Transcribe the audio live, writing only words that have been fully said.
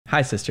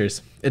Hi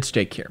sisters, it's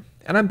Jake here,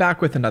 and I'm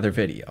back with another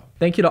video.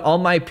 Thank you to all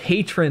my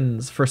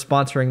patrons for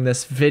sponsoring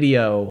this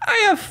video. I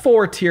have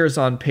 4 tiers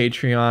on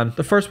Patreon.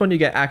 The first one, you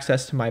get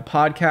access to my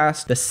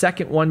podcast. The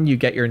second one, you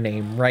get your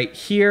name right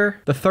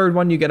here. The third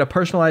one, you get a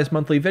personalized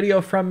monthly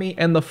video from me.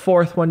 And the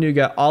fourth one, you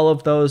get all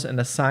of those and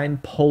a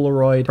signed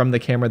Polaroid from the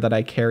camera that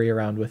I carry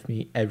around with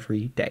me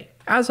every day.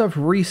 As of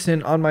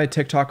recent, on my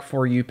TikTok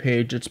For You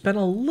page, it's been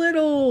a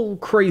little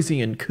crazy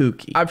and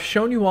kooky. I've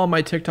shown you all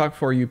my TikTok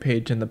For You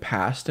page in the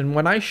past, and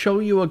when I show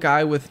you a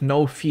guy with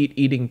no feet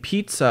eating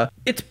pizza,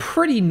 it's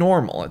pretty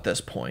normal at this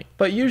point.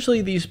 But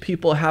usually these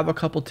people have a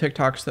couple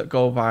TikToks that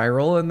go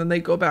viral and then they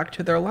go back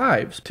to their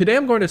lives. Today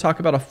I'm going to talk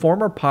about a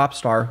former pop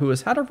star who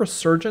has had a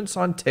resurgence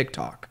on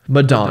TikTok,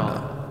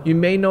 Madonna. You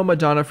may know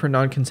Madonna for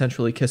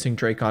non-consensually kissing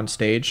Drake on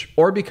stage,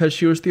 or because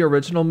she was the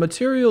original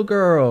Material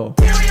Girl.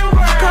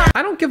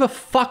 I don't give a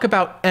fuck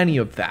about any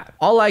of that.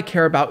 All I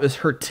care about is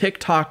her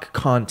TikTok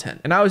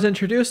content. And I was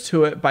introduced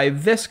to it by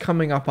this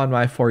coming up on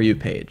my For You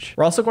page.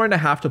 We're also going to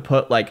have to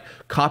put like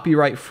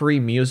copyright-free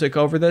music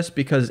over this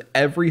because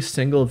every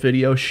single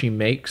video she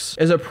makes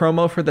is a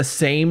promo for the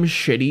same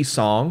shitty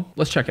song.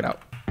 Let's check it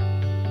out.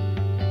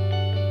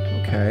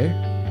 Okay.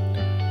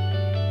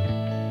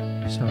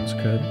 Sounds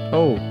good.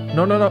 Oh,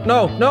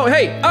 no,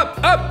 hey,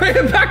 up,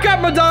 back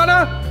up,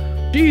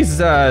 Madonna!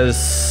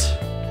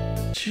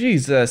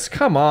 Jesus,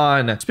 come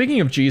on. Speaking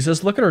of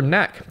Jesus, look at her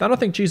neck. I don't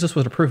think Jesus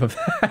would approve of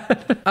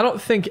that. I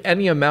don't think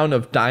any amount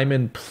of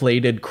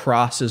diamond-plated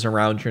crosses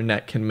around your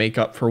neck can make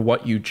up for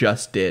what you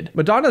just did.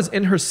 Madonna's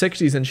in her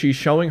 60s and she's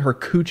showing her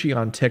coochie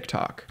on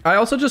TikTok. I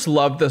also just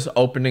love this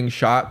opening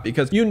shot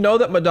because you know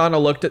that Madonna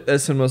looked at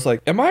this and was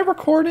like, am I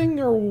recording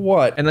or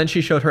what? And then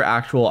she showed her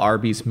actual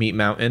Arby's Meat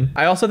Mountain.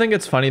 I also think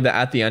it's funny that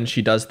at the end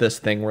she does this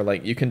thing where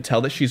like you can tell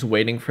that she's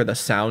waiting for the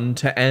sound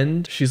to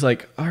end. She's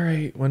like, all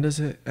right, when does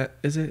it,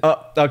 is it? Oh,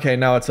 okay,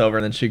 now it's over.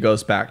 And then she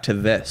goes back to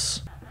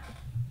this.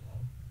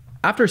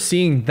 After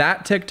seeing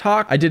that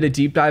TikTok, I did a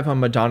deep dive on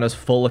Madonna's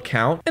full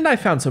account and I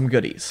found some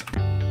goodies.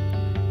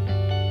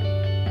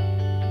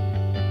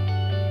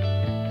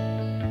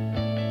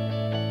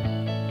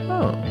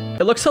 Oh,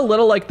 it looks a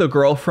little like the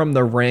girl from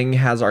The Ring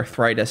has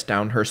arthritis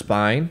down her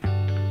spine.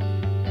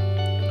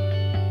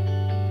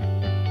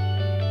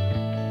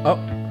 Oh.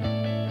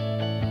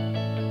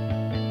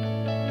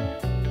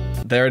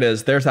 There it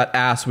is. There's that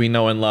ass we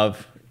know and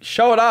love.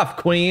 Show it off,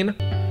 queen.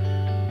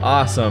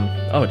 Awesome.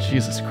 Oh,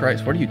 Jesus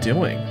Christ. What are you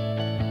doing?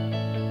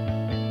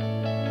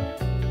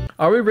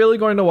 Are we really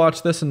going to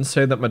watch this and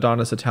say that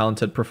Madonna's a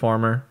talented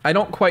performer? I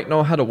don't quite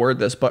know how to word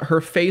this, but her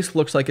face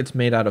looks like it's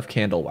made out of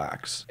candle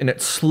wax. And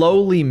it's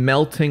slowly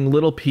melting.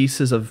 Little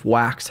pieces of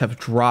wax have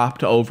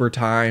dropped over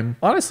time.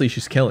 Honestly,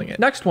 she's killing it.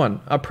 Next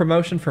one, a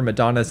promotion for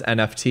Madonna's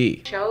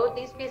NFT. Show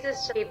these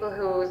pieces to people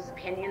whose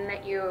opinion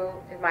that you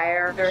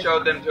admire.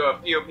 Showed them to a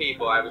few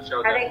people. I would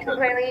show them. Are they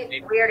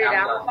completely weirded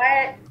out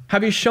by it?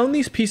 Have you shown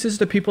these pieces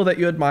to people that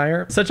you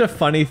admire? Such a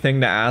funny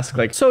thing to ask.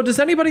 Like, so does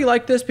anybody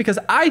like this? Because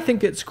I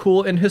think it's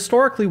cool. And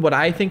historically, what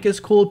I think is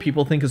cool,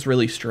 people think is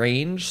really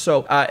strange.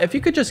 So if you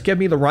could just give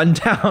me the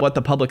rundown what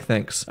the public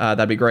thinks,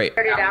 that'd be great.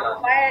 Weirded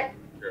out by it?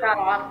 Not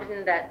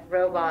often that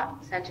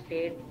robot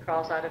centipede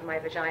crawls out of my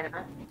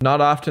vagina. Not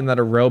often that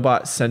a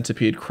robot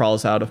centipede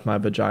crawls out of my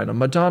vagina.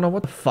 Madonna,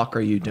 what the fuck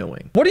are you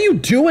doing? What are you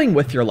doing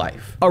with your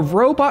life? A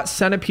robot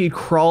centipede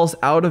crawls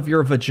out of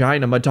your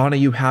vagina. Madonna,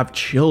 you have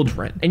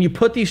children. And you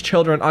put these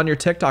children on your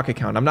TikTok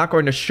account. I'm not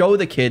going to show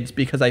the kids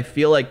because I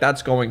feel like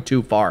that's going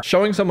too far.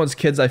 Showing someone's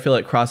kids, I feel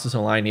like crosses a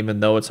line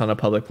even though it's on a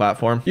public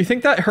platform. You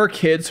think that her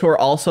kids who are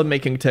also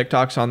making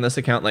TikToks on this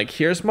account, like,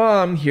 here's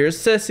mom, here's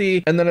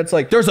sissy, and then it's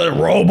like, there's a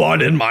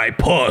robot in my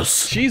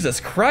puss. Jesus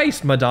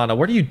Christ, Madonna,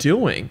 what are you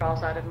doing?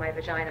 Crawls out of my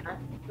vagina.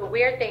 The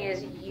weird thing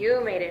is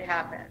you made it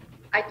happen.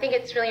 I think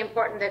it's really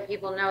important that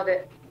people know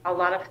that a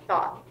lot of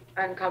thought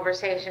and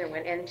conversation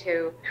went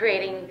into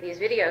creating these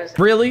videos.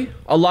 Really?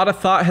 A lot of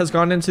thought has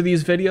gone into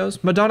these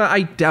videos? Madonna,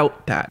 I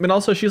doubt that. And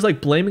also she's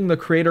like blaming the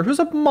creator, who's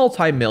a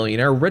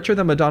multi-millionaire, richer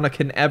than Madonna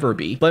can ever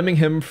be, blaming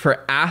him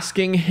for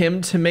asking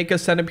him to make a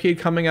centipede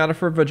coming out of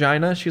her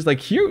vagina. She's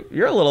like, you're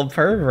a little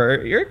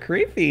pervert. You're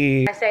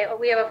creepy. I say, oh,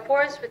 we have a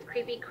forest with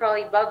creepy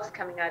crawly bugs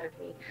coming out of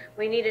me.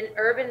 We need an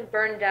urban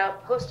burned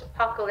out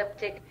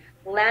post-apocalyptic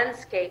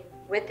landscape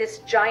with this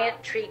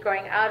giant tree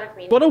growing out of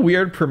me. What a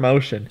weird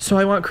promotion. So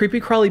I want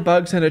creepy crawly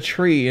bugs in a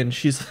tree, and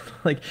she's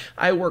like,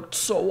 I worked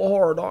so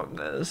hard on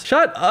this.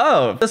 Shut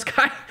up. This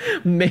guy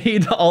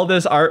made all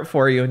this art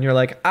for you and you're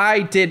like, I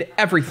did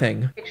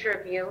everything. Picture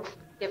of you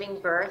giving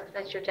birth.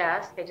 That's your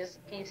desk. Can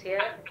you see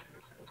it?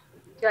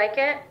 Do you like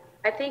it?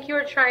 I think you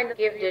were trying to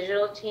give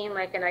digital team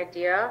like an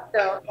idea.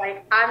 So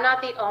like, I'm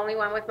not the only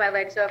one with my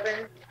legs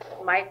open.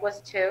 Mike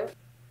was too.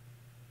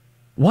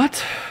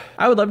 What?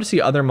 I would love to see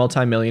other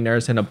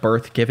multimillionaires in a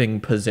birth-giving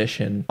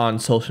position on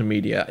social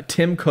media.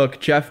 Tim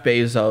Cook, Jeff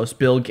Bezos,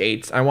 Bill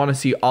Gates. I want to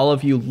see all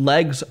of you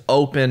legs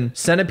open,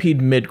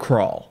 centipede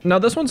mid-crawl. Now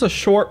this one's a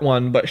short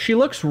one, but she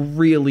looks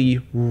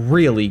really,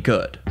 really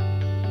good.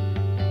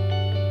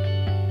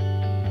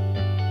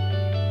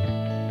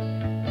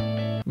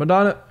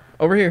 Madonna,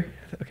 over here.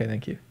 Okay,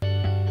 thank you.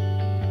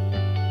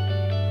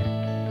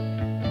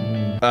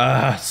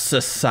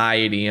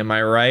 Society, am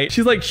I right?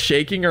 She's like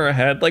shaking her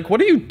head. Like, what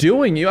are you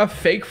doing? You have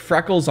fake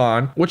freckles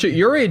on, which at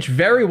your age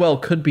very well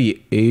could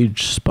be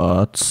age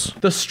spots.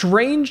 The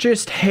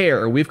strangest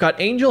hair. We've got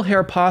angel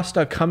hair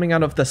pasta coming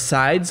out of the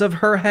sides of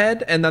her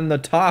head, and then the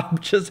top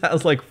just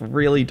has like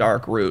really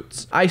dark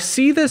roots. I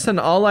see this and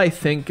all I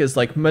think is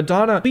like,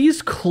 Madonna,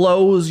 please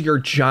close your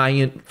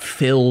giant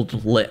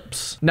filled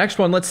lips. Next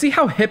one, let's see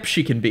how hip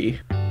she can be.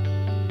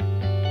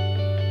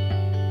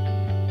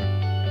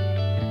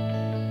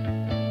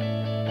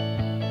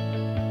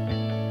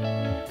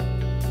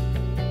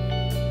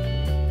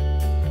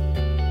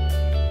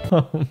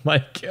 Oh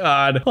my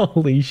God.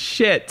 Holy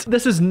shit.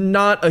 This is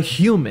not a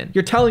human.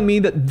 You're telling me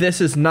that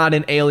this is not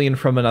an alien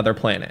from another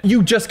planet.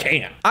 You just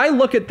can't. I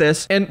look at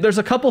this and there's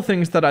a couple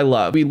things that I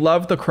love. We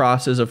love the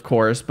crosses, of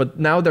course, but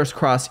now there's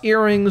cross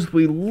earrings.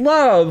 We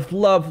love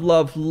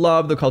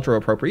the cultural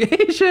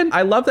appropriation.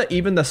 I love that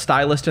even the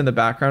stylist in the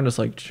background is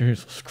like,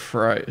 Jesus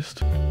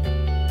Christ.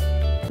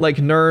 Like,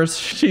 nurse,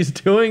 she's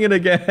doing it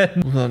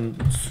again.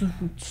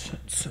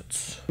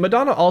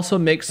 Madonna also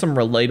makes some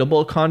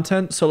relatable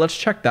content, so let's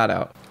check that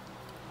out.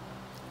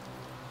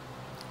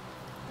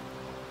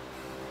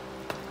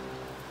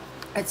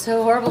 It's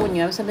so horrible when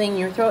you have something in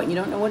your throat and you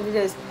don't know what it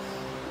is.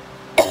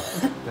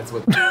 That's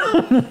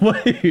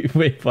what.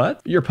 Wait,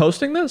 what? You're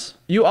posting this?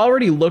 You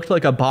already looked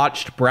like a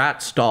botched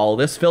Bratz doll.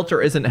 This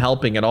filter isn't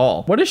helping at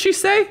all. What does she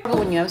say?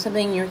 When you have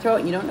something in your throat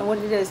and you don't know what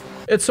it is.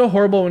 It's so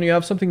horrible when you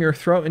have something in your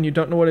throat and you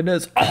don't know what it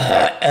is.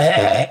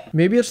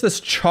 Maybe it's this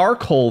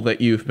charcoal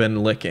that you've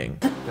been licking.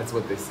 That's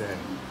what they say.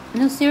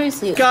 No,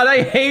 seriously. God,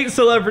 I hate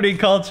celebrity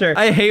culture.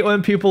 I hate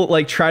when people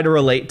like try to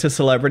relate to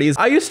celebrities.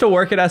 I used to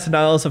work at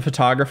SNL as a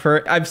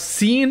photographer. I've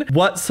seen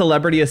what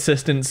celebrity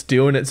assistants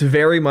do, and it's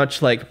very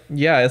much like,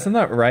 yeah, isn't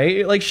that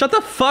right? Like, shut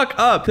the fuck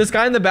up. This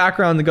guy in the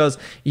background goes,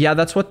 yeah,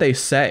 that's what they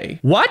say.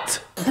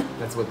 What?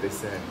 That's what they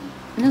say.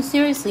 No,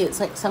 seriously,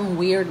 it's like some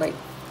weird, like,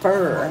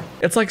 fur.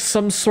 It's like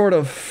some sort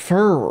of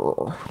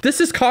fur.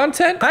 This is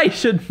content? I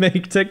should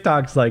make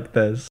TikToks like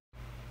this.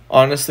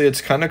 Honestly,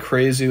 it's kind of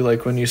crazy,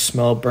 like, when you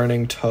smell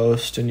burning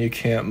toast and you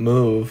can't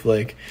move,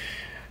 like,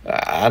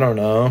 I don't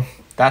know.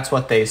 That's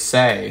what they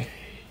say.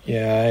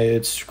 Yeah,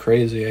 it's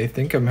crazy. I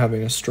think I'm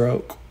having a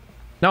stroke.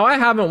 Now, I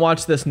haven't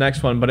watched this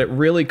next one, but it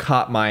really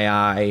caught my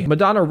eye.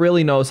 Madonna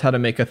really knows how to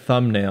make a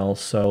thumbnail,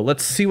 so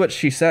let's see what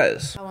she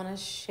says. I want to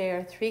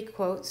share 3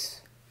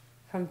 quotes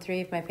from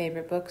 3 of my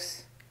favorite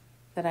books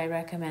that I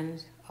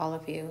recommend all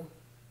of you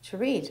to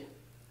read.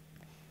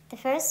 The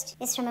first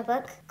is from a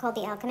book called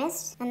The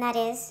Alchemist, and that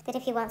is that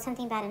if you want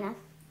something bad enough,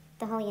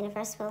 the whole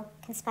universe will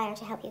conspire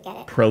to help you get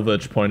it.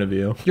 Privileged point of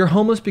view. You're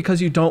homeless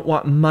because you don't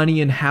want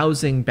money and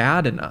housing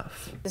bad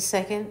enough. The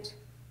second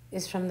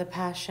is from The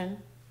Passion,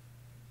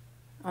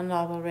 a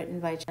novel written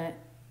by Janet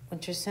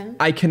Winterson.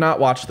 I cannot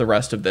watch the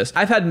rest of this.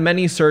 I've had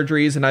many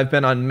surgeries and I've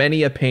been on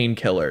many a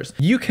painkillers.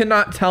 You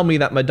cannot tell me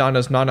that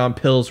Madonna's not on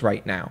pills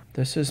right now.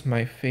 This is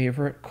my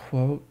favorite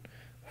quote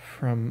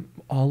from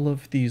all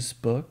of these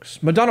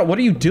books. Madonna, what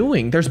are you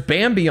doing? There's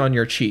Bambi on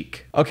your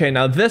cheek. Okay,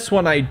 now this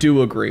one I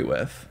do agree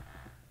with.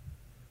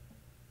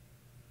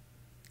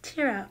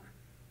 Cheer up.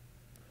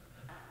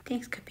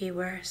 Things could be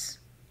worse.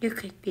 You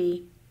could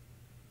be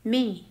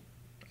me,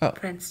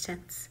 for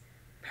instance,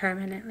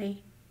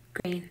 permanently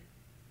green.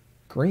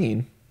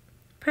 Green?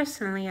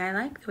 Personally, I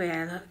like the way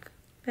I look,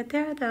 but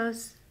there are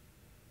those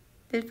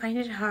that find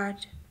it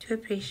hard to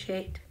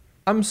appreciate.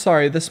 I'm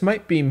sorry, this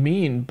might be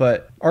mean,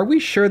 but are we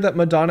sure that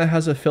Madonna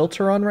has a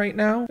filter on right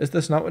now? Is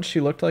this not what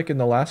she looked like in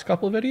the last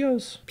couple of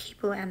videos?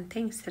 People and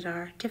things that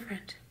are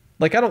different.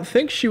 Like, I don't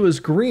think she was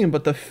green,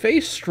 but the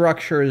face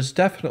structure is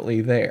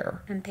definitely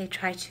there. And they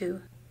try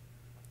to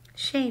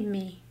shame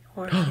me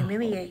or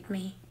humiliate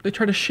me. They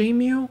try to shame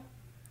you?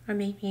 Or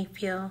make me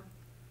feel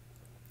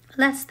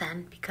less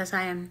than because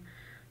I am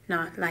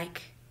not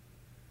like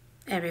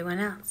everyone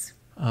else.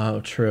 Oh,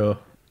 true.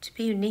 To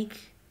be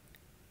unique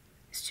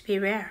is to be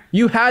rare.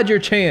 You had your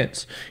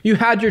chance. You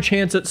had your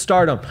chance at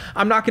stardom.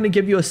 I'm not going to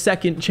give you a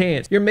second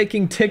chance. You're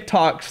making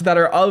TikToks that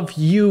are of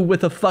you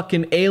with a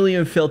fucking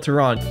alien filter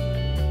on.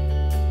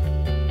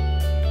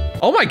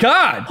 Oh my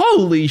God.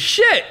 Holy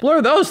shit.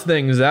 Blur those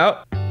things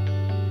out.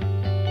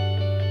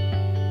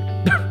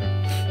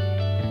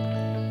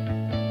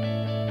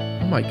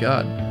 Oh my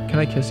God. Can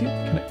I kiss you?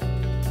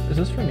 Is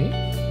this for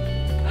me?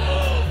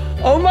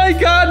 Oh my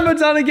God,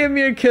 Madonna gave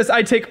me a kiss.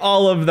 I take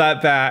all of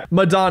that back.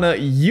 Madonna,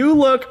 you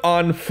look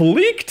on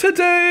fleek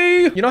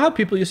today. You know how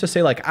people used to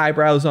say like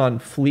eyebrows on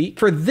fleek?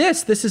 For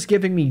this is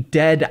giving me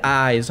dead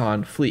eyes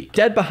on fleek.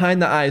 Dead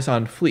behind the eyes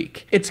on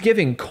fleek. It's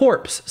giving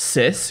corpse,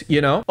 sis,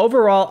 you know?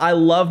 Overall, I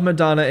love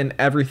Madonna and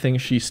everything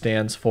she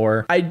stands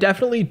for. I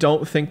definitely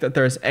don't think that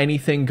there's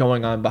anything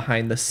going on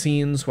behind the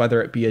scenes,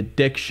 whether it be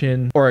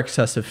addiction or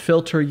excessive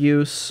filter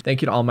use.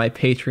 Thank you to all my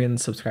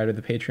Patreons. Subscribe to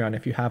the Patreon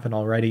if you haven't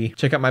already.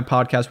 Check out my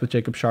podcast with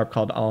Jacob Sharp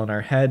called All in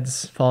Our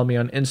Heads. Follow me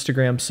on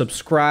Instagram,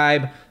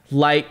 subscribe,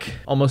 like,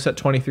 almost at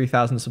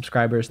 23,000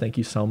 subscribers. Thank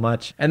you so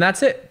much. And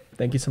that's it.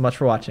 Thank you so much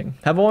for watching.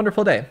 Have a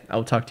wonderful day. I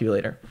will talk to you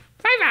later.